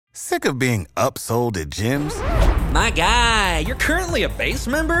Sick of being upsold at gyms? My guy, you're currently a base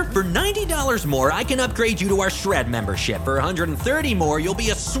member? For $90 more, I can upgrade you to our Shred membership. For $130 more, you'll be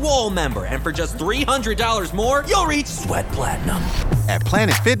a Swole member. And for just $300 more, you'll reach Sweat Platinum. At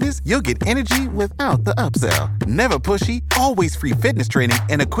Planet Fitness, you'll get energy without the upsell. Never pushy, always free fitness training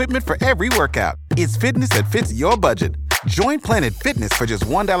and equipment for every workout. It's fitness that fits your budget. Join Planet Fitness for just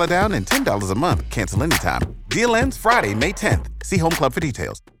 $1 down and $10 a month. Cancel anytime. Deal ends Friday, May 10th. See Home Club for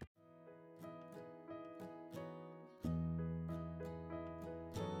details.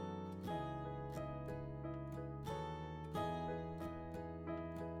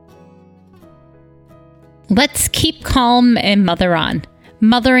 Let's keep calm and mother on.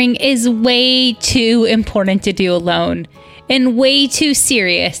 Mothering is way too important to do alone and way too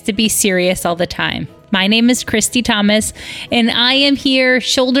serious to be serious all the time. My name is Christy Thomas, and I am here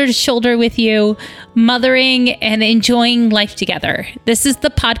shoulder to shoulder with you, mothering and enjoying life together. This is the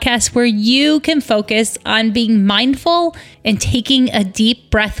podcast where you can focus on being mindful and taking a deep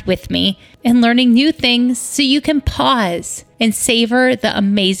breath with me and learning new things so you can pause and savor the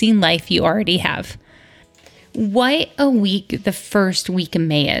amazing life you already have. What a week the first week of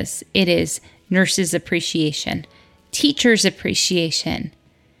May is. It is Nurses Appreciation, Teachers Appreciation,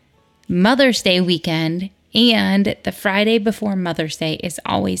 Mother's Day weekend, and the Friday before Mother's Day is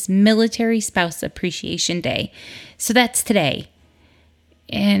always Military Spouse Appreciation Day. So that's today.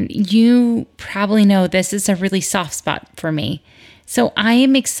 And you probably know this is a really soft spot for me. So I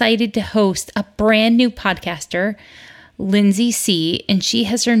am excited to host a brand new podcaster, Lindsay C., and she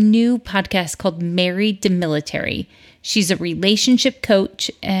has her new podcast called Married to Military. She's a relationship coach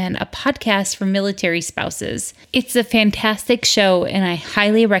and a podcast for military spouses. It's a fantastic show, and I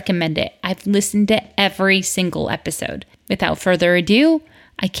highly recommend it. I've listened to every single episode. Without further ado,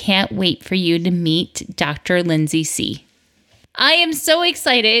 I can't wait for you to meet Dr. Lindsay C. I am so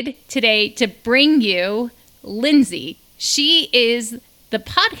excited today to bring you Lindsay. She is the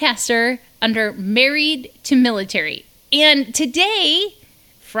podcaster under Married to Military. And today,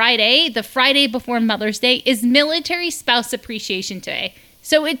 Friday, the Friday before Mother's Day, is Military Spouse Appreciation Day.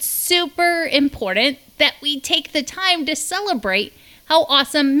 So it's super important that we take the time to celebrate how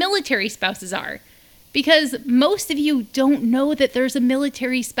awesome military spouses are. Because most of you don't know that there's a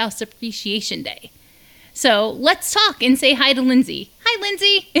Military Spouse Appreciation Day. So let's talk and say hi to Lindsay. Hi,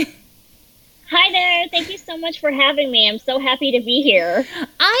 Lindsay. Hi there. Thank you so much for having me. I'm so happy to be here.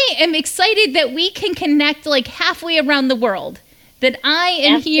 I am excited that we can connect like halfway around the world. That I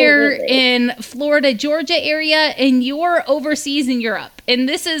am here in Florida, Georgia area, and you're overseas in Europe. And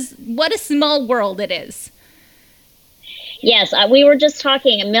this is, what a small world it is. Yes, we were just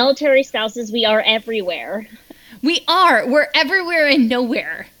talking. Military spouses, we are everywhere. We are. We're everywhere and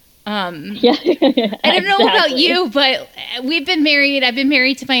nowhere. Yeah, I don't know about you, but we've been married. I've been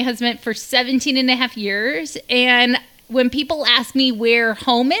married to my husband for 17 and a half years. And when people ask me where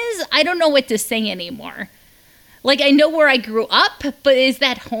home is, I don't know what to say anymore. Like, I know where I grew up, but is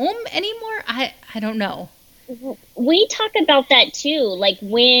that home anymore? I don't know. We talk about that too. Like,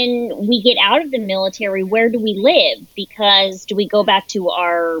 when we get out of the military, where do we live? Because do we go back to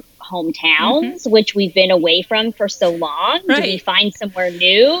our hometowns, which we've been away from for so long? Right. Do we find somewhere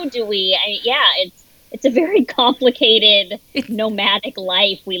new? It's a very complicated nomadic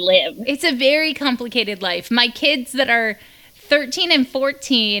life we live. It's a very complicated life. My kids that are 13 and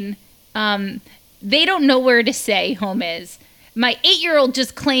 14, they don't know where to say home is. My 8-year-old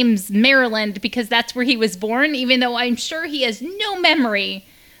just claims Maryland because that's where he was born, even though I'm sure he has no memory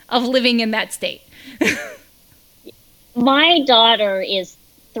of living in that state. My daughter is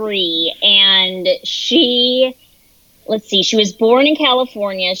 3, and she was born in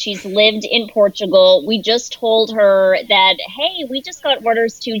California. She's lived in Portugal. We just told her that, hey, we just got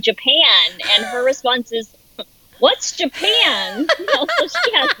orders to Japan. And her response is, what's Japan? So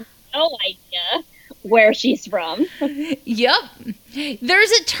she has no idea where she's from. Yep.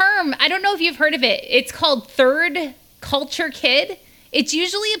 There's a term, I don't know if you've heard of it. It's called third culture kid. It's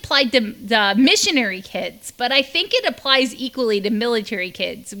usually applied to the missionary kids, but I think it applies equally to military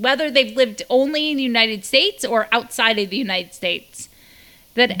kids, whether they've lived only in the United States or outside of the United States.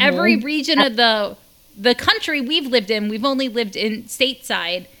 That every region of the country we've lived in, we've only lived in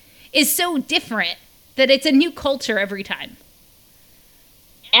stateside, is so different that it's a new culture every time.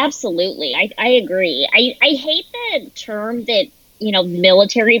 Absolutely. I agree. I hate the term that,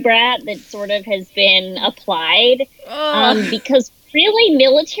 military brat that sort of has been applied because really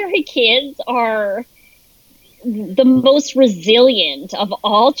military kids are the most resilient of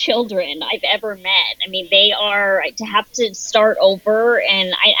all children I've ever met. I mean, they are to have to start over.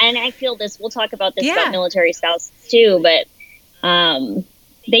 And I feel this, we'll talk about this about military spouses too, but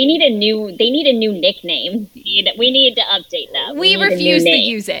They need a new nickname. We need to update that. We refuse to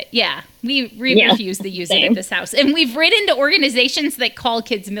use it. Yeah. We refuse to use it at this house. And we've written to organizations that call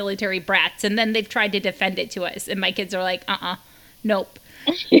kids military brats, and then they've tried to defend it to us. And my kids are like, nope,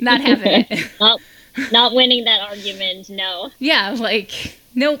 not having it. Not winning that argument, no. Yeah, like,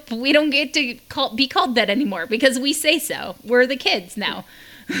 nope, we don't get to be called that anymore because we say so. We're the kids now.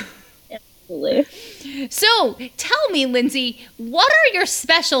 Absolutely. So, tell me, Lindsay, what are your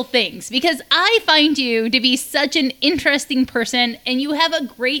special things? Because I find you to be such an interesting person, and you have a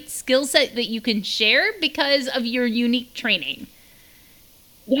great skill set that you can share because of your unique training.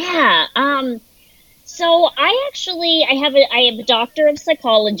 Yeah. So I have a doctor of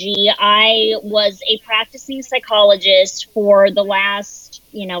psychology. I was a practicing psychologist for the last,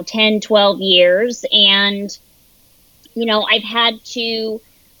 10, 12 years. And, I've had to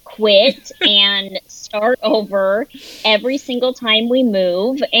quit and start over every single time we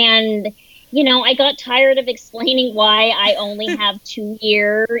move. And, I got tired of explaining why I only have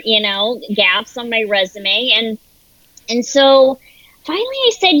 2-year, gaps on my resume. And so finally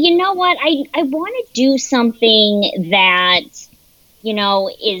I said, you know what, I want to do something that,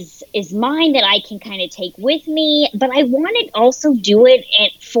 is mine, that I can kind of take with me, but I want to also do it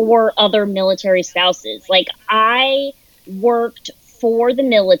for other military spouses. Like, I worked for the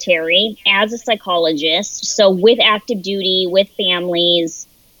military as a psychologist, so with active duty, with families,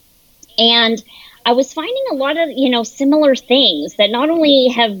 and I was finding a lot of, similar things that not only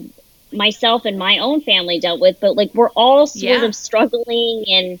have myself and my own family dealt with, but like we're all sort of struggling.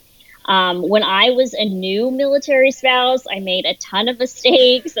 And when I was a new military spouse, I made a ton of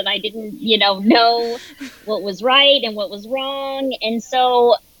mistakes, and I didn't, know what was right and what was wrong. And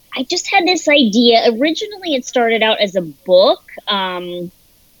so I just had this idea. Originally, it started out as a book,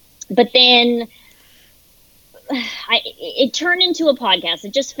 but then it turned into a podcast.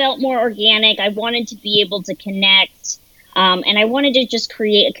 It just felt more organic. I wanted to be able to connect. And I wanted to just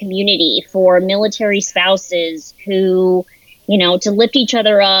create a community for military spouses who, to lift each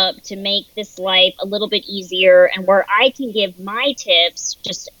other up, to make this life a little bit easier, and where I can give my tips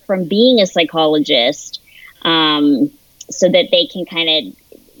just from being a psychologist, so that they can kind of,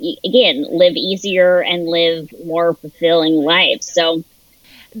 again, live easier and live more fulfilling lives. So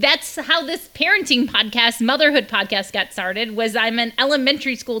that's how this parenting podcast, motherhood podcast, got started. Was I'm an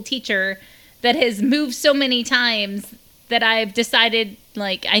elementary school teacher that has moved so many times that I've decided,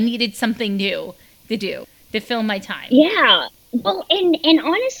 like, I needed something new to do to fill my time. Yeah. Well, and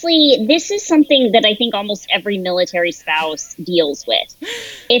honestly, this is something that I think almost every military spouse deals with.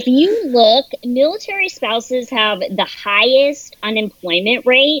 If you look, military spouses have the highest unemployment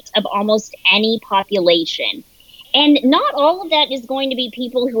rate of almost any population. And not all of that is going to be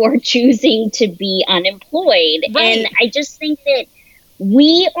people who are choosing to be unemployed. Right. And I just think that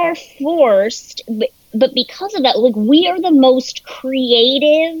we are forced, but because of that, like, we are the most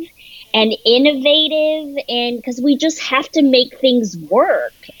creative and innovative, and because we just have to make things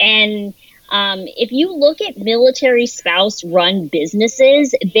work. And if you look at military spouse run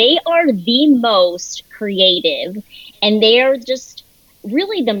businesses, they are the most creative, and they are just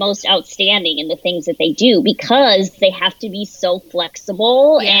really the most outstanding in the things that they do, because they have to be so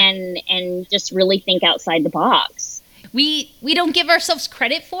flexible and just really think outside the box. We don't give ourselves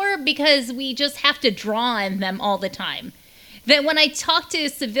credit for, because we just have to draw on them all the time. That when I talk to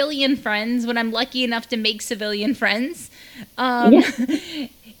civilian friends, when I'm lucky enough to make civilian friends, they're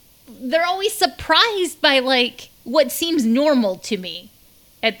always surprised by, like, what seems normal to me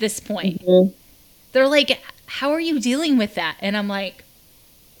at this point. Mm-hmm. They're like, how are you dealing with that? And I'm like,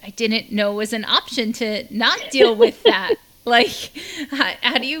 I didn't know it was an option to not deal with that. Like,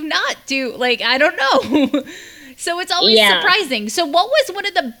 how do you not do, like, I don't know. So it's always surprising. So what was one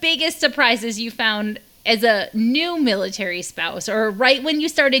of the biggest surprises you found as a new military spouse, or right when you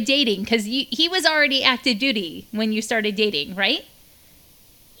started dating? Because he was already active duty when you started dating, right?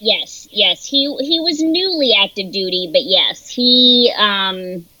 Yes. He was newly active duty, but yes, he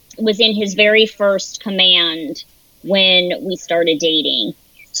was in his very first command when we started dating.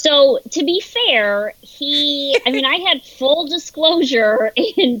 So to be fair, I had full disclosure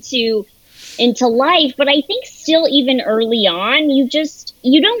into life, but I think still, even early on, you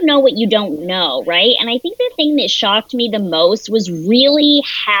don't know what you don't know, right? And I think the thing that shocked me the most was really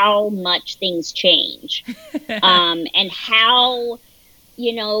how much things change, and how,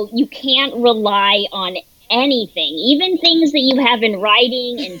 you can't rely on anything, even things that you have in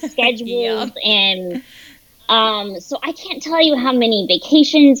writing and schedules. And so I can't tell you how many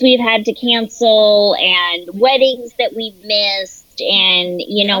vacations we've had to cancel and weddings that we've missed. and,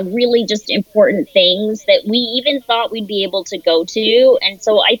 you know, really just important things that we even thought we'd be able to go to. And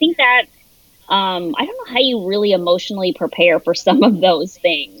so I think that, I don't know how you really emotionally prepare for some of those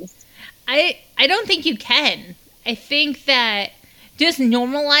things. I don't think you can. I think that just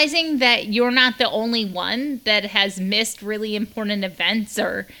normalizing that you're not the only one that has missed really important events,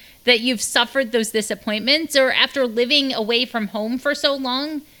 or that you've suffered those disappointments, or after living away from home for so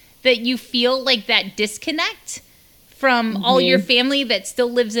long that you feel like that disconnect from all your family that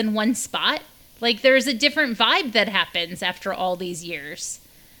still lives in one spot. Like, there's a different vibe that happens after all these years.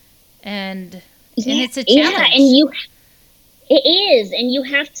 And it's a challenge. Yeah, and it is. And you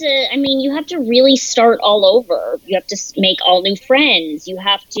have to really start all over. You have to make all new friends. You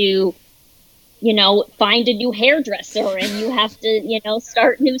have to, you know, find a new hairdresser, and you have to, you know,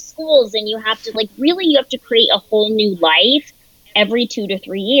 start new schools, and you have to you have to create a whole new life every 2 to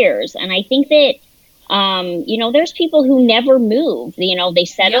 3 years. And I think that, you know, there's people who never move, you know, they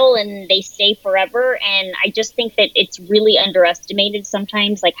settle and they stay forever. And I just think that it's really underestimated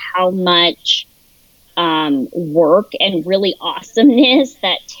sometimes, like how much work and really awesomeness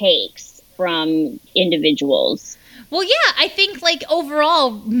that takes from individuals. Well, yeah, I think like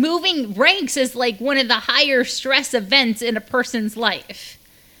overall moving ranks is like one of the higher stress events in a person's life.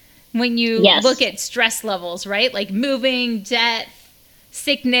 When you look at stress levels, right? Like moving, death,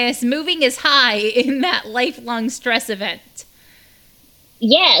 sickness, moving is high in that lifelong stress event.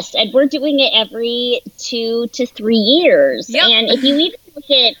 Yes, and we're doing it every 2 to 3 years. Yep. And if you even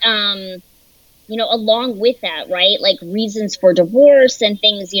look at, you know, along with that, right, like reasons for divorce and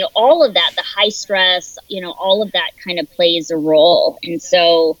things, you know, all of that, the high stress, you know, all of that kind of plays a role. And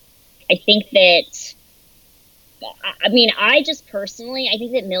so I think that, I mean, I just personally, I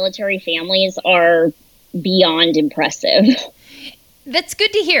think that military families are beyond impressive. That's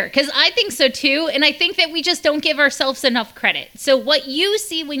good to hear, because I think so too. And I think that we just don't give ourselves enough credit. So what you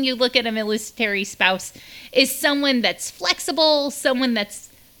see when you look at a military spouse is someone that's flexible, someone that's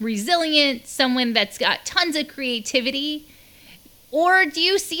resilient, someone that's got tons of creativity. Or do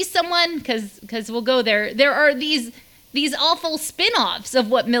you see someone, because we'll go there, there are these awful spin-offs of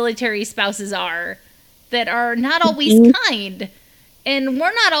what military spouses are that are not always kind. And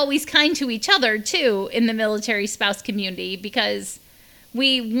we're not always kind to each other, too, in the military spouse community, because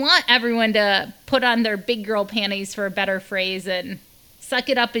we want everyone to put on their big girl panties, for a better phrase, and suck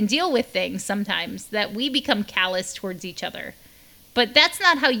it up and deal with things sometimes, that we become callous towards each other. But that's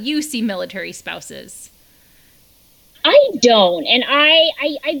not how you see military spouses. I don't. And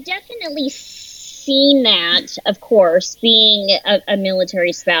I've definitely seen that, of course, being a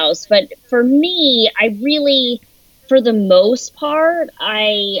military spouse. But for me, I really, for the most part,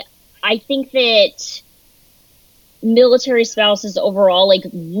 I think that military spouses overall, like,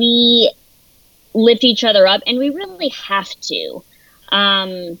 we lift each other up, and we really have to.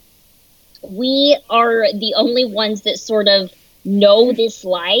 We are the only ones that sort of know this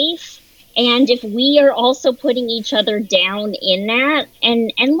life. And if we are also putting each other down in that,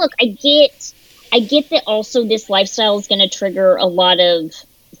 and look, I get that also this lifestyle is going to trigger a lot of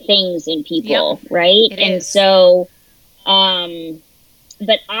things in people, right? And so,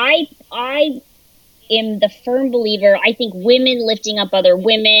 but I am the firm believer, I think women lifting up other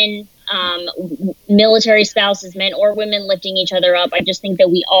women, military spouses, men or women lifting each other up, I just think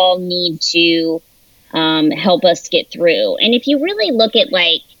that we all need to help us get through. And if you really look at,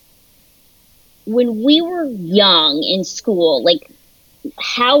 like, when we were young in school, like,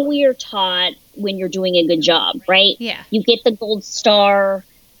 how we are taught when you're doing a good job, right? Yeah. You get the gold star,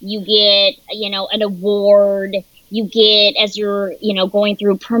 you get, you know, an award, you get, as you're, you know, going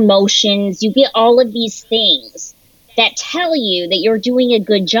through promotions, you get all of these things that tell you that you're doing a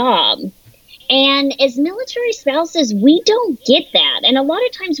good job. And as military spouses, we don't get that. And a lot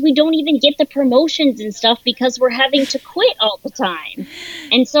of times we don't even get the promotions and stuff because we're having to quit all the time.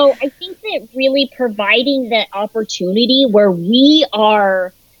 And so I think that really providing that opportunity where we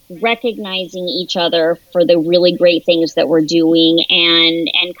are recognizing each other for the really great things that we're doing, and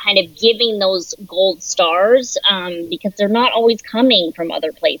kind of giving those gold stars, because they're not always coming from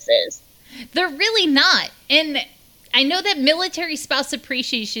other places. They're really not. And I know that Military Spouse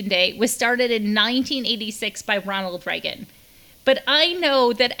Appreciation Day was started in 1986 by Ronald Reagan. But I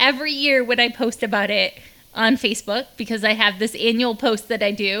know that every year when I post about it on Facebook, because I have this annual post that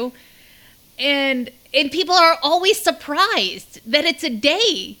I do, and people are always surprised that it's a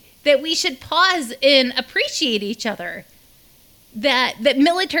day that we should pause and appreciate each other. That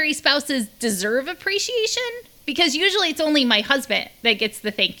military spouses deserve appreciation, because usually it's only my husband that gets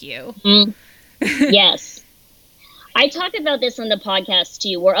the thank you. Yes. I talk about this on the podcast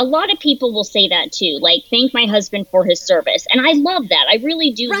too, where a lot of people will say that too, like thank my husband for his service. And I love that. I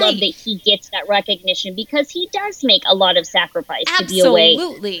really do love that he gets that recognition because he does make a lot of sacrifice to be away.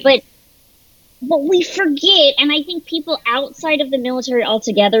 Absolutely. But we forget, and I think people outside of the military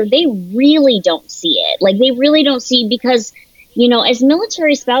altogether, they really don't see it. Like they really don't see, because, you know, as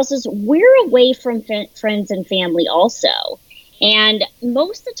military spouses, we're away from friends and family also. And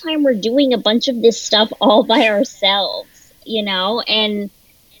most of the time we're doing a bunch of this stuff all by ourselves, you know, and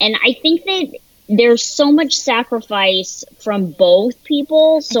I think that there's so much sacrifice from both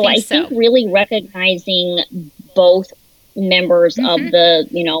people. So I think really recognizing both members of the,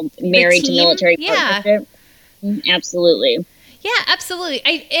 you know, married to military partnership. Absolutely. Yeah, absolutely.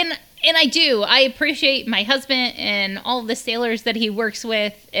 I appreciate my husband and all the sailors that he works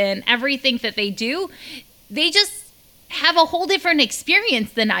with and everything that they do. They just have a whole different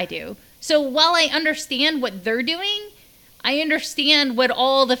experience than I do. So while I understand what they're doing, I understand what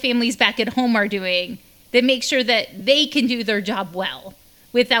all the families back at home are doing that make sure that they can do their job well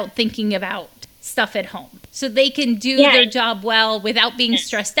without thinking about stuff at home. So they can do their job well without being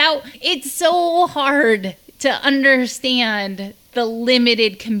stressed out. It's so hard to understand the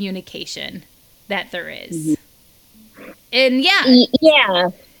limited communication that there is. And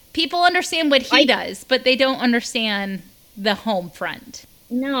people understand what he does, but they don't understand the home front.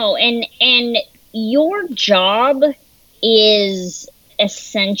 No, and your job is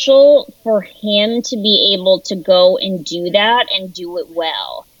essential for him to be able to go and do that and do it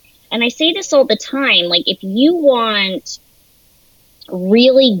well. And I say this all the time, like if you want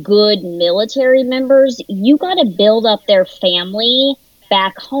really good military members, you got to build up their family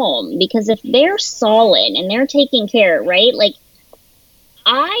back home, because if they're solid and they're taking care, right? Like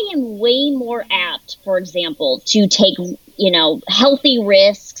I am way more apt, for example, to take, you know, healthy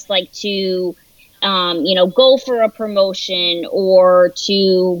risks, like to, you know, go for a promotion or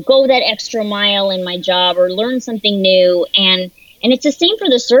to go that extra mile in my job or learn something new. And it's the same for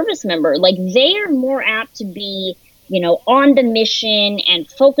the service member. Like they are more apt to be, you know, on the mission and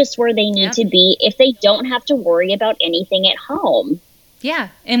focus where they need to be if they don't have to worry about anything at home. Yeah.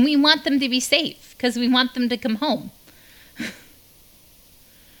 And we want them to be safe because we want them to come home.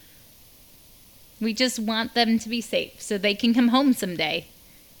 We just want them to be safe so they can come home someday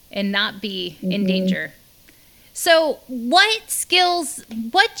and not be in danger. So what do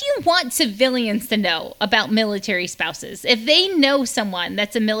you want civilians to know about military spouses? If they know someone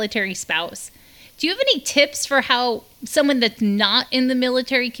that's a military spouse, do you have any tips for how someone that's not in the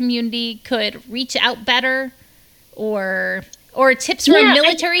military community could reach out better? Or tips for a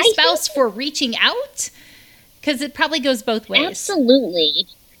military spouse for reaching out? Because it probably goes both ways.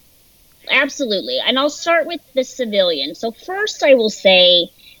 Absolutely. And I'll start with the civilian. So first I will say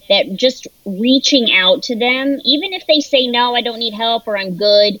that just reaching out to them, even if they say, no, I don't need help or I'm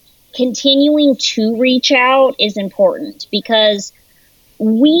good, continuing to reach out is important, because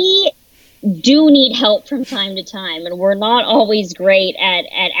we do need help from time to time, and we're not always great at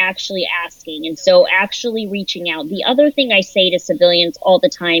actually asking. And so actually reaching out. The other thing I say to civilians all the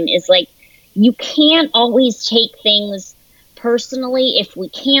time is, like, you can't always take things personally if we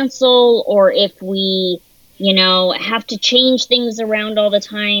cancel or if we, you know, have to change things around all the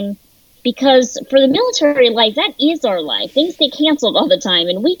time, because for the military life, that is our life. Things get canceled all the time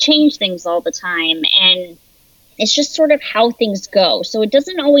and we change things all the time, and it's just sort of how things go. So it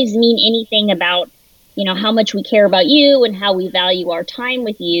doesn't always mean anything about, you know, how much we care about you and how we value our time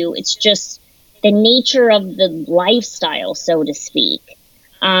with you. It's just the nature of the lifestyle, so to speak.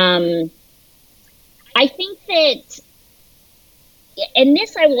 I think that, and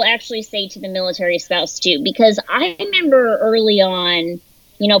this I will actually say to the military spouse too, because I remember early on,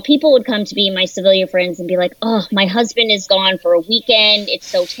 you know, people would come to me, my civilian friends, and be like, oh, my husband is gone for a weekend. It's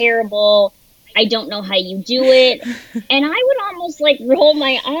so terrible. I don't know how you do it. And I would almost like roll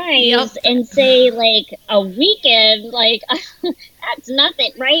my eyes and say, like, a weekend, like, that's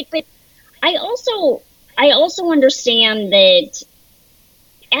nothing, right? But I also understand that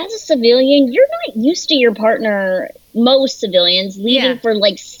as a civilian, you're not used to your partner, most civilians, leaving for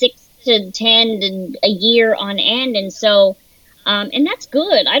like 6 to 10 to a year on end. And so, and that's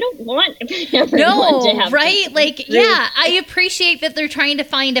good. I don't want everyone to have right? I appreciate that they're trying to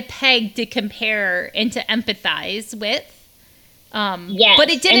find a peg to compare and to empathize with. Yes, but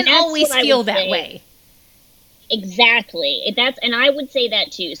it didn't always feel that way. Exactly. And I would say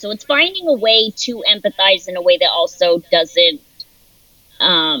that too. So it's finding a way to empathize in a way that also doesn't,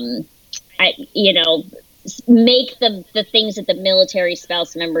 make the things that the military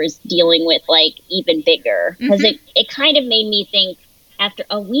spouse member is dealing with, like, even bigger. Because it kind of made me think after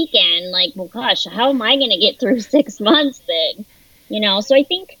a weekend, like, well, gosh, how am I going to get through 6 months then? So I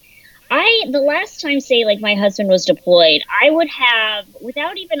think the last time, say, like my husband was deployed, I would have,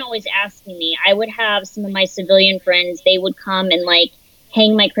 without even always asking me, I would have some of my civilian friends, they would come and like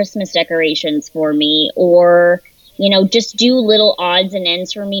hang my Christmas decorations for me, or, just do little odds and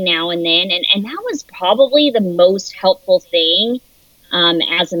ends for me now and then. And that was probably the most helpful thing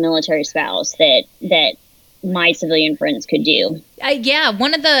as a military spouse that my civilian friends could do.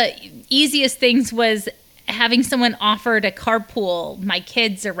 One of the easiest things was having someone offer to carpool my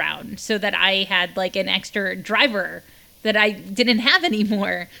kids around so that I had like an extra driver that I didn't have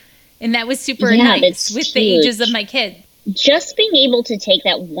anymore. And that was super nice with the ages of my kids. Just being able to take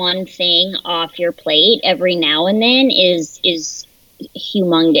that one thing off your plate every now and then is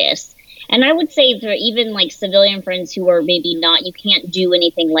humongous. And I would say for even like civilian friends who are maybe not, you can't do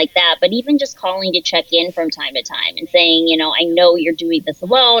anything like that, but even just calling to check in from time to time and saying, I know you're doing this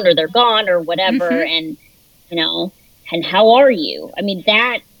alone, or they're gone, or whatever. And and how are you? I mean,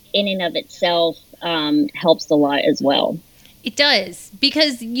 that in and of itself helps a lot as well. It does,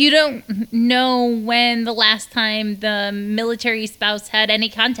 because you don't know when the last time the military spouse had any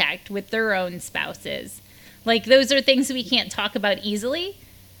contact with their own spouses. Like, those are things we can't talk about easily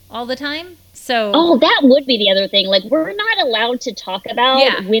all the time. So that would be the other thing. Like, we're not allowed to talk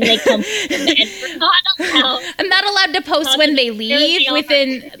about when they come. I'm not allowed to post when they leave.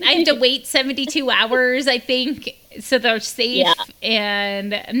 I have to wait 72 hours, I think, so they're safe. Yeah.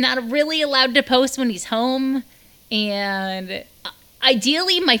 And I'm not really allowed to post when he's home. And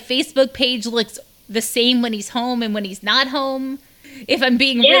ideally, my Facebook page looks the same when he's home and when he's not home. If I'm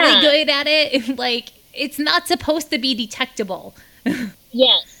being really good at it, like, it's not supposed to be detectable.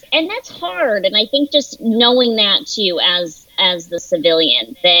 Yes. And that's hard. And I think just knowing that too, as the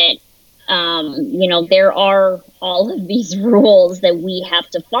civilian, that, there are all of these rules that we have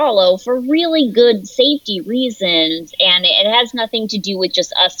to follow for really good safety reasons. And it has nothing to do with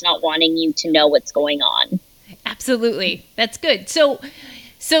just us not wanting you to know what's going on. Absolutely. That's good. So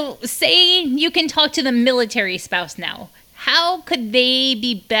say you can talk to the military spouse now. How could they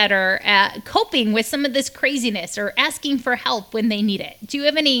be better at coping with some of this craziness or asking for help when they need it? Do you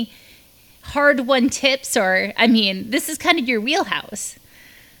have any hard-won tips? Or, I mean, this is kind of your wheelhouse.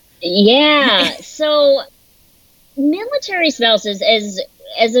 Yeah. So military spouses,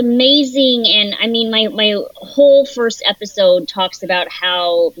 as amazing, and I mean, my whole first episode talks about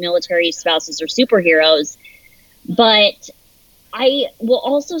how military spouses are superheroes, but I will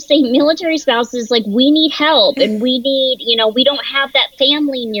also say military spouses, like, we need help, and we need, we don't have that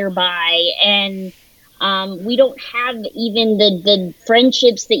family nearby, and we don't have even the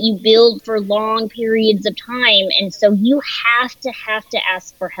friendships that you build for long periods of time. And so you have to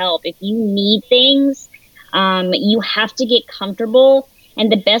ask for help. If you need things, you have to get comfortable.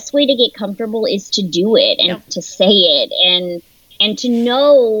 And the best way to get comfortable is to do it and to say it, and to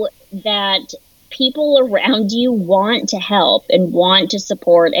know that people around you want to help and want to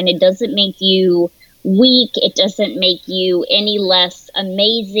support, and it doesn't make you weak. It doesn't make you any less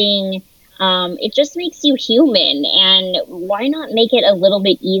amazing. It just makes you human, and why not make it a little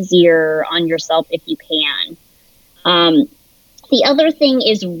bit easier on yourself if you can? The other thing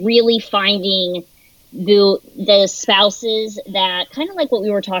is really finding the spouses that, kind of like what we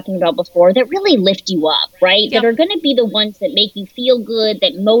were talking about before, that really lift you up, right? Yep. That are going to be the ones that make you feel good,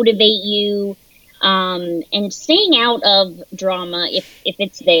 that motivate you. And staying out of drama, if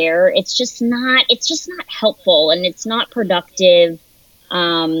it's there, it's just not helpful, and it's not productive.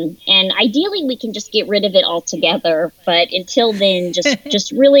 And ideally we can just get rid of it altogether. But until then,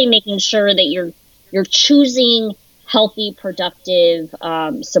 just really making sure that you're choosing healthy, productive,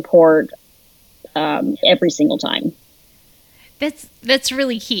 support, every single time. That's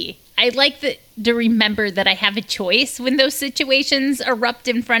really key. I like to remember that I have a choice when those situations erupt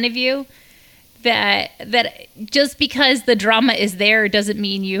in front of you. That just because the drama is there doesn't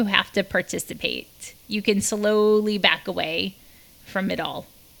mean you have to participate. You can slowly back away from it all.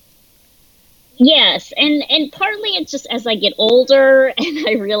 Yes, and partly it's just as I get older and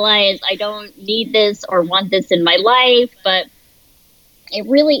I realize I don't need this or want this in my life, but it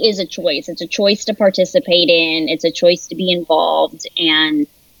really is a choice. It's a choice to participate in. It's a choice to be involved, and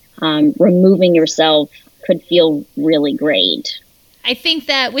removing yourself could feel really great. I think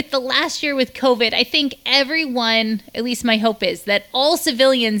that with the last year with COVID, I think everyone, at least my hope is, that all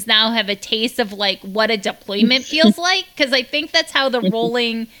civilians now have a taste of like what a deployment feels like. Because I think that's how the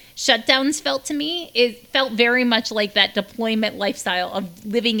rolling shutdowns felt to me. It felt very much like that deployment lifestyle of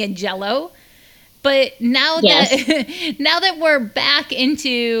living in Jell-O. But now that we're back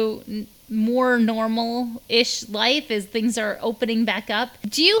into more normal-ish life as things are opening back up.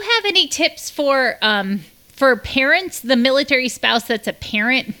 Do you have any tips for parents, the military spouse that's a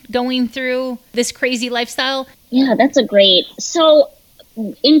parent going through this crazy lifestyle? Yeah, that's a great. So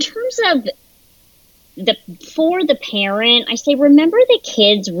in terms of for the parent, I say, remember the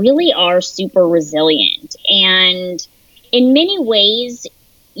kids really are super resilient. And in many ways,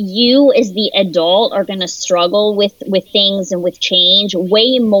 you as the adult are going to struggle with things and with change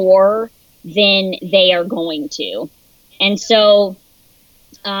way more than they are going to. And so,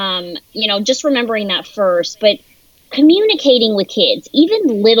 just remembering that first, but communicating with kids,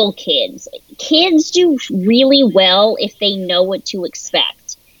 even little kids do really well if they know what to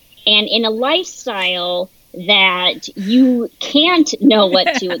expect. And in a lifestyle that you can't know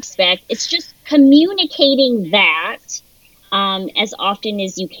what to expect, it's just communicating that as often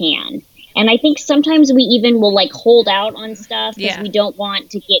as you can. And I think sometimes we even will hold out on stuff because we don't want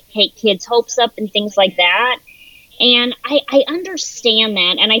to take kids' hopes up and things like that. And I understand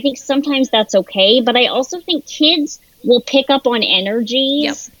that. And I think sometimes that's okay. But I also think kids will pick up on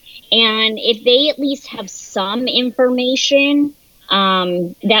energies. Yep. And if they at least have some information,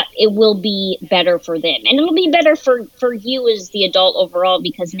 that it will be better for them. And it'll be better for you as the adult overall,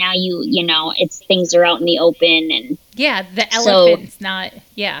 because now it's things are out in the open. And the elephant's not,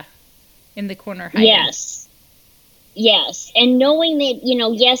 in the corner hiding. Yes. And knowing that,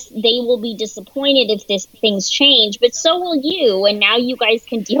 yes, they will be disappointed if things change, but so will you. And now you guys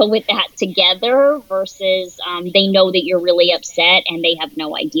can deal with that together versus they know that you're really upset and they have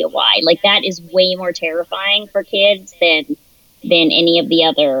no idea why. That is way more terrifying for kids than any of the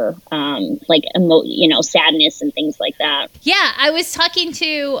other, sadness and things like that. Yeah, I was talking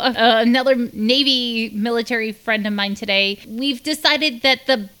to another Navy military friend of mine today. We've decided that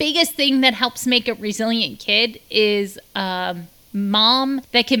the biggest thing that helps make a resilient kid is mom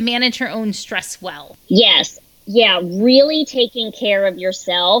that can manage her own stress well. Yes. Yeah, really taking care of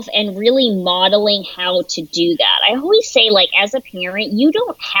yourself and really modeling how to do that. I always say, as a parent, you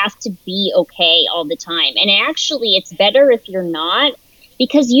don't have to be okay all the time. And actually, it's better if you're not,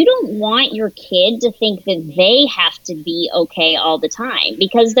 because you don't want your kid to think that they have to be okay all the time,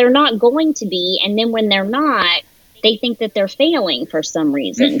 because they're not going to be. And then when they're not, they think that they're failing for some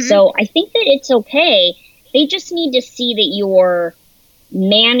reason. Mm-hmm. So I think that it's okay. They just need to see that you're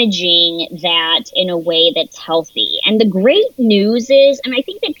managing that in a way that's healthy. And the great news is, and I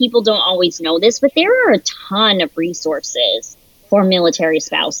think that people don't always know this, but there are a ton of resources for military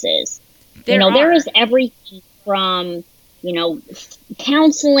spouses. There is everything from,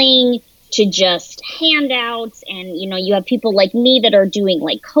 counseling to just handouts. And, you have people like me that are doing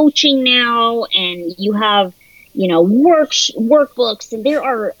coaching now, and you have, workbooks, and there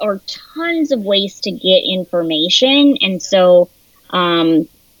are tons of ways to get information. And so,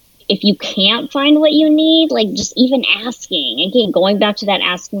 if you can't find what you need, just even asking, again, going back to that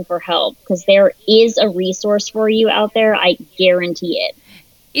asking for help, because there is a resource for you out there. I guarantee it.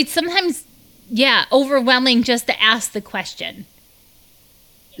 It's sometimes, overwhelming just to ask the question.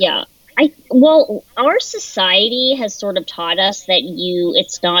 Yeah. Our society has sort of taught us that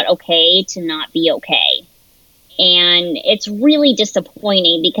it's not okay to not be okay. And it's really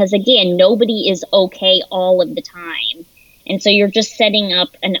disappointing because, again, nobody is okay all of the time. And so you're just setting up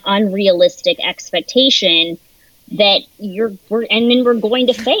an unrealistic expectation that and then we're going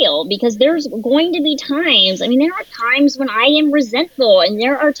to fail, because there's going to be times. There are times when I am resentful, and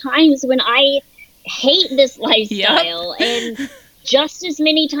there are times when I hate this lifestyle, and just as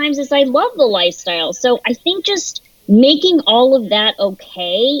many times as I love the lifestyle. So I think just making all of that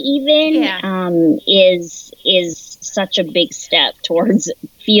okay, even is such a big step towards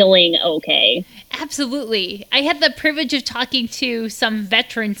feeling okay. Absolutely. I had the privilege of talking to some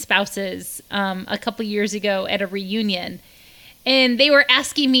veteran spouses a couple years ago at a reunion, and they were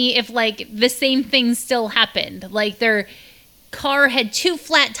asking me if the same thing still happened. Their car had 2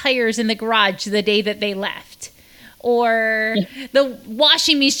 flat tires in the garage the day that they left, or the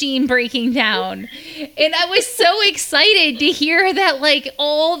washing machine breaking down. And I was so excited to hear that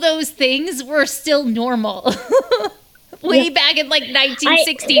all those things were still normal. Way back in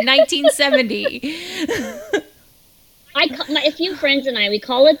 1960, 1970. A few friends and we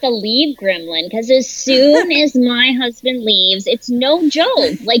call it the leave gremlin, because as soon as my husband leaves, it's no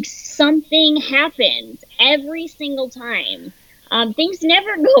joke. Something happens every single time. Things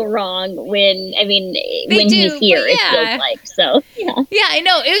never go wrong when he's here. It feels like so. Yeah. Yeah, I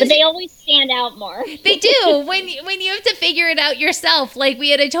know. But they always stand out more. They do when you have to figure it out yourself. We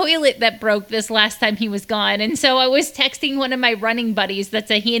had a toilet that broke this last time he was gone, and so I was texting one of my running buddies that's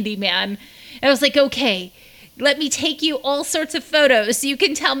a handyman. I was like, okay, let me take you all sorts of photos so you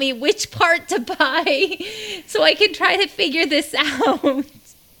can tell me which part to buy so I can try to figure this out.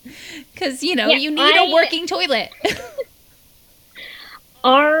 Because, you need a working toilet.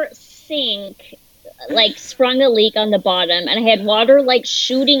 Our sink sprung a leak on the bottom, and I had water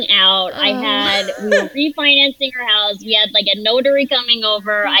shooting out. We were refinancing our house. We had a notary coming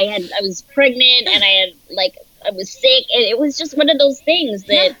over. I was pregnant, and I was sick. And it was just one of those things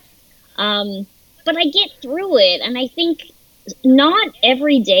that, but I get through it. And I think not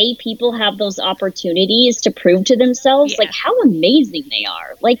every day people have those opportunities to prove to themselves how amazing they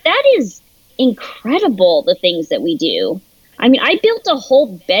are. That is incredible, the things that we do. I mean, I built a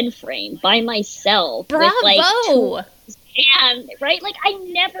whole bed frame by myself. Bravo! With and right, I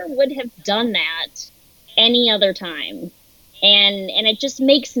never would have done that any other time, and it just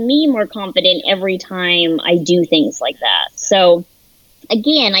makes me more confident every time I do things like that. So,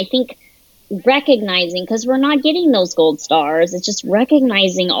 again, I think recognizing, because we're not getting those gold stars, it's just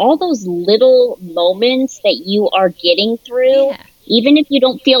recognizing all those little moments that you are getting through. Yeah. Even if you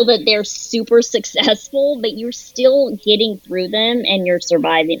don't feel that they're super successful, but you're still getting through them and you're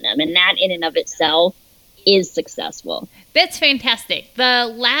surviving them. And that in and of itself is successful. That's fantastic.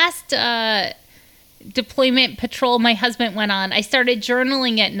 The last deployment patrol my husband went on, I started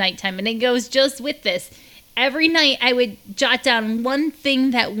journaling at nighttime, and it goes just with this. Every night I would jot down one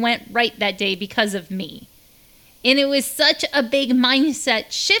thing that went right that day because of me. And it was such a big mindset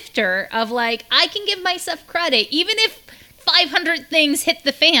shifter of I can give myself credit. Even if 500 things hit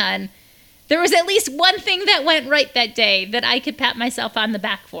the fan, there was at least one thing that went right that day that I could pat myself on the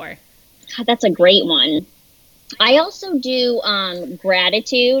back for. That's a great one. I also do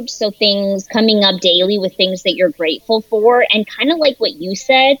gratitude. So things coming up daily with things that you're grateful for. And kind of like what you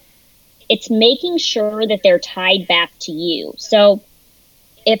said, it's making sure that they're tied back to you. So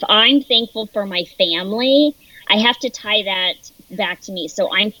if I'm thankful for my family, I have to tie that back to me.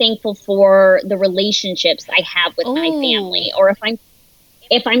 So I'm thankful for the relationships I have with my family. Or if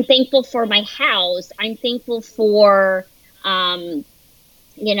I'm thankful for my house, I'm thankful for my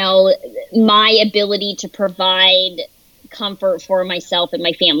ability to provide comfort for myself and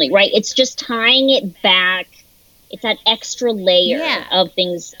my family, right? It's just tying it back. It's that extra layer of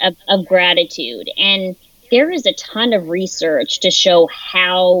things of gratitude. And there is a ton of research to show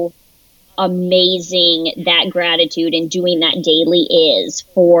how amazing that gratitude and doing that daily is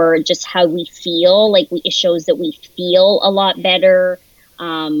for just how we feel. It shows that we feel a lot better.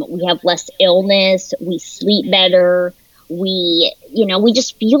 We have less illness. We sleep better. We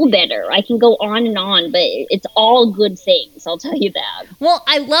just feel better. I can go on and on, but it's all good things. I'll tell you that. Well,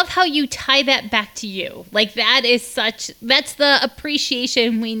 I love how you tie that back to you. That's the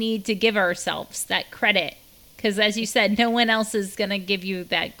appreciation we need to give ourselves, that credit. Because as you said, no one else is going to give you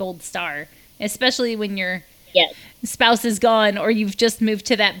that gold star, especially when your spouse is gone or you've just moved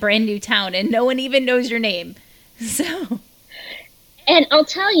to that brand new town and no one even knows your name. So, and I'll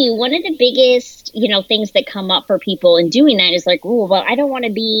tell you, one of the biggest, things that come up for people in doing that is I don't want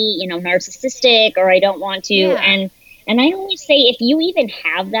to be, narcissistic, or I don't want to. Yeah. And I always say, if you even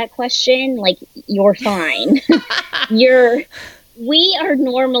have that question, you're fine. We are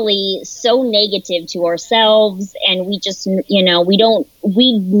normally so negative to ourselves, and we just, we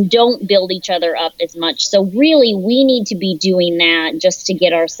don't build each other up as much. So really, we need to be doing that just to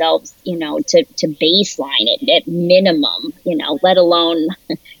get ourselves, to baseline it at minimum, let alone,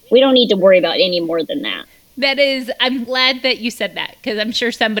 we don't need to worry about any more than that. I'm glad that you said that, because I'm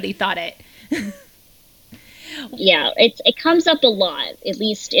sure somebody thought it. Yeah, it comes up a lot, at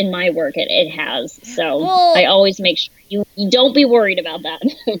least in my work it has. So I always make sure you don't be worried about that.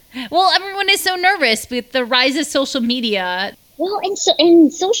 Well, everyone is so nervous with the rise of social media. Well,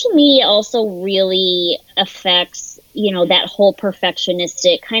 and social media also really affects, that whole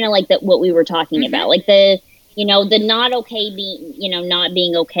perfectionistic, kind of what we were talking about, the not okay being, not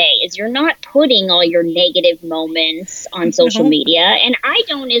being okay is you're not putting all your negative moments on social media. And I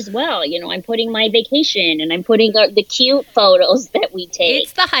don't as well. I'm putting my vacation, and I'm putting the cute photos that we take.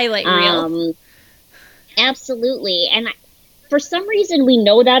 It's the highlight reel. Absolutely. And for some reason, we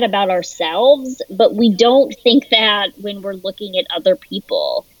know that about ourselves, but we don't think that when we're looking at other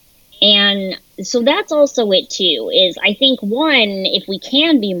people. And so that's also it too, is I think one, if we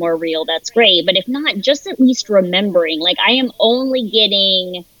can be more real, that's great. But if not, just at least remembering, I am only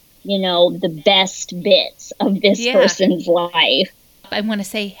getting, the best bits of this person's life. I want to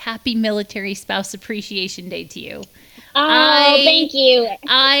say happy Military Spouse Appreciation Day to you. Oh, thank you.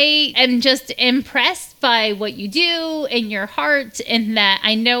 I am just impressed by what you do and your heart, and that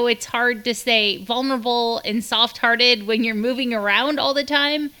I know it's hard to stay vulnerable and soft-hearted when you're moving around all the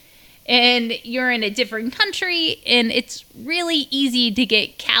time. and you're in a different country, and it's really easy to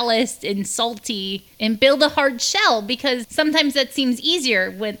get calloused and salty and build a hard shell, because sometimes that seems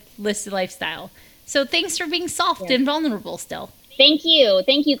easier with listed lifestyle. So thanks for being soft and vulnerable still. Thank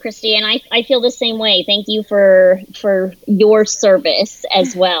you, Christy, and I feel the same way. Thank you for your service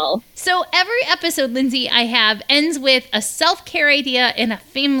as well. So every episode, Lindsay, I have ends with a self-care idea and a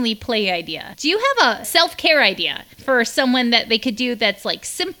family play idea. Do you have a self-care idea for someone that they could do that's like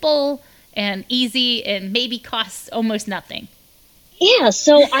simple and easy and maybe costs almost nothing? Yeah,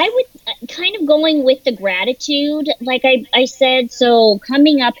 so I would kind of going with the gratitude, like I said, so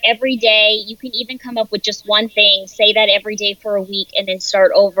coming up every day, you can even come up with just one thing, say that every day for a week and then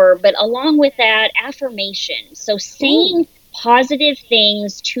start over. But along with that, affirmation. So saying positive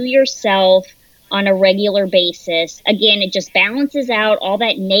things to yourself on a regular basis. Again, it just balances out all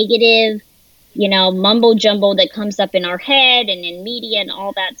that negative, mumbo jumbo that comes up in our head and in media and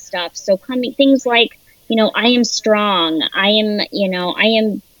all that stuff. So things like, I am strong. I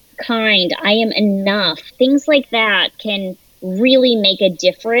am kind. I am enough. Things like that can really make a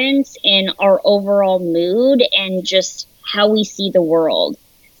difference in our overall mood and just how we see the world.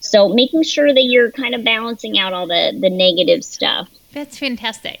 So making sure that you're kind of balancing out all the negative stuff. That's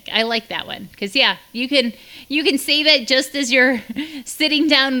fantastic. I like that one. Because, yeah, you can say that just as you're sitting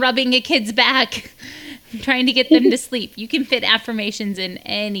down rubbing a kid's back, trying to get them to sleep. You can fit affirmations in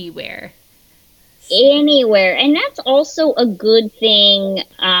anywhere. And that's also a good thing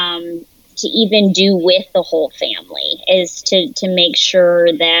to even do with the whole family, is to make sure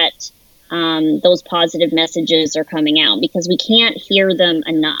that those positive messages are coming out, because we can't hear them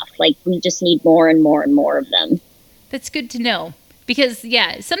enough. Like, we just need more and more and more of them. That's good to know, because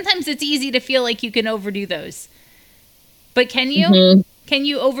sometimes it's easy to feel like you can overdo those, but can you? Mm-hmm. Can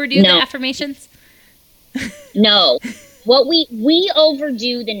you overdo the affirmations? No. What we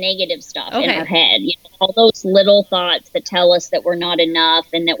overdo the negative stuff in our head, all those little thoughts that tell us that we're not enough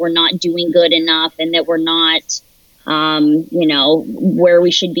and that we're not doing good enough and that we're not, where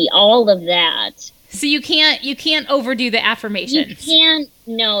we should be, all of that. So you can't overdo the affirmations.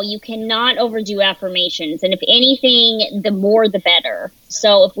 You cannot overdo affirmations. And if anything, the more, the better.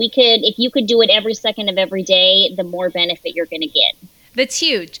 So if you could do it every second of every day, the more benefit you're going to get. That's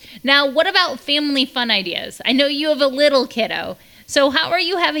huge. Now, what about family fun ideas? I know you have a little kiddo. So how are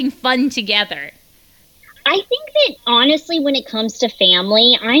you having fun together? I think that, honestly, when it comes to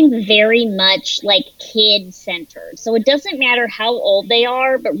family, I'm very much like kid-centered. So it doesn't matter how old they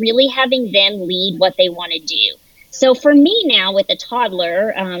are, but really having them lead what they want to do. So for me now with a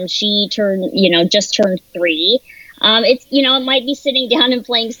toddler, she just turned 3. It's, it might be sitting down and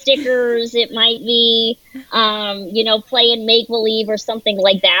playing stickers. It might be, playing make-believe or something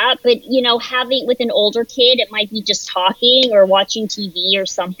like that. But, having with an older kid, it might be just talking or watching TV or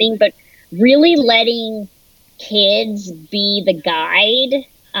something. But really letting kids be the guide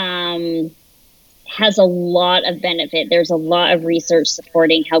has a lot of benefit. There's a lot of research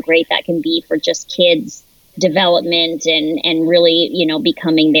supporting how great that can be for just kids' development and really,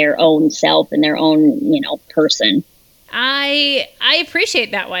 becoming their own self and their own, person. I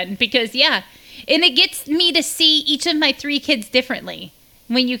appreciate that one, because and it gets me to see each of my 3 kids differently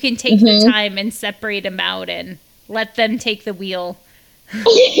when you can take the time and separate them out and let them take the wheel.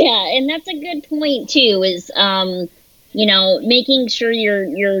 Yeah, and that's a good point too, is making sure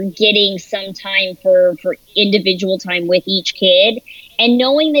you're getting some time for individual time with each kid, and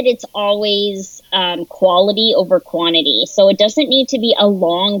knowing that it's always quality over quantity. So it doesn't need to be a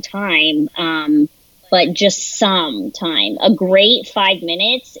long time, but just some time. A great 5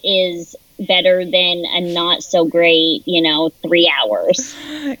 minutes is better than a not so great, 3 hours.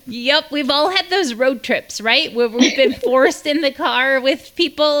 Yep. We've all had those road trips, right? Where we've been forced in the car with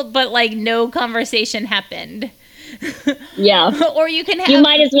people, but like no conversation happened. Yeah. Or you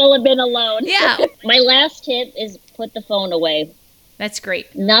might as well have been alone. Yeah. My last tip is put the phone away. That's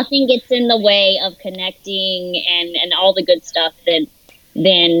great. Nothing gets in the way of connecting and all the good stuff than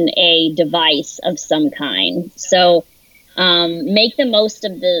a device of some kind. So make the most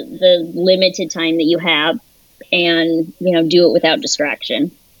of the limited time that you have, and do it without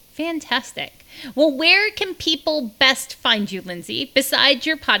distraction. Fantastic. Well, where can people best find you, Lindsay, besides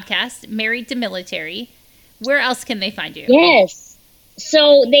your podcast, Married to Military? Where else can they find you? Yes.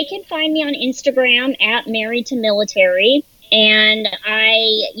 So they can find me on Instagram at Married to Military. And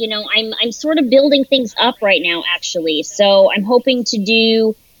I'm sort of building things up right now, actually. So I'm hoping to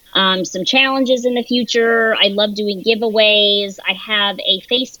do some challenges in the future. I love doing giveaways. I have a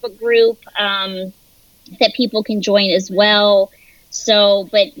Facebook group that people can join as well. So,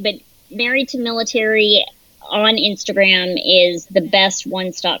 but Married to Military on Instagram is the best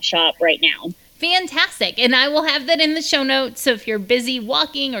one-stop shop right now. Fantastic. And I will have that in the show notes. So if you're busy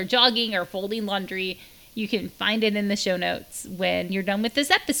walking or jogging or folding laundry, you can find it in the show notes when you're done with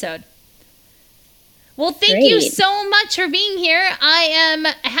this episode. Well, thank you so much for being here. I am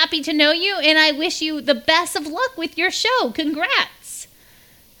happy to know you, and I wish you the best of luck with your show. Congrats.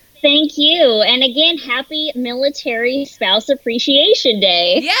 Thank you. And again, happy Military Spouse Appreciation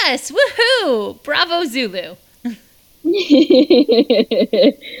Day. Yes. Woohoo. Bravo, Zulu.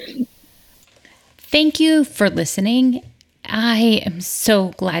 Thank you for listening. I am so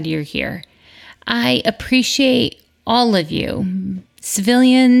glad you're here. I appreciate all of you,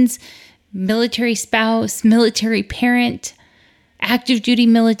 civilians, military spouse, military parent, active duty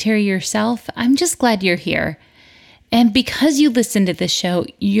military yourself. I'm just glad you're here. And because you listen to this show,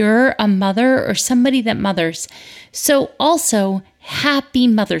 you're a mother or somebody that mothers. So also, happy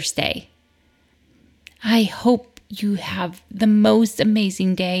Mother's Day. I hope you have the most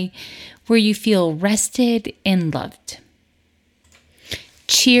amazing day where you feel rested and loved.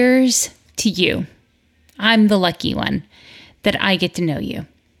 Cheers to you. I'm the lucky one that I get to know you.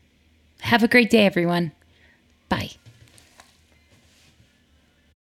 Have a great day, everyone. Bye.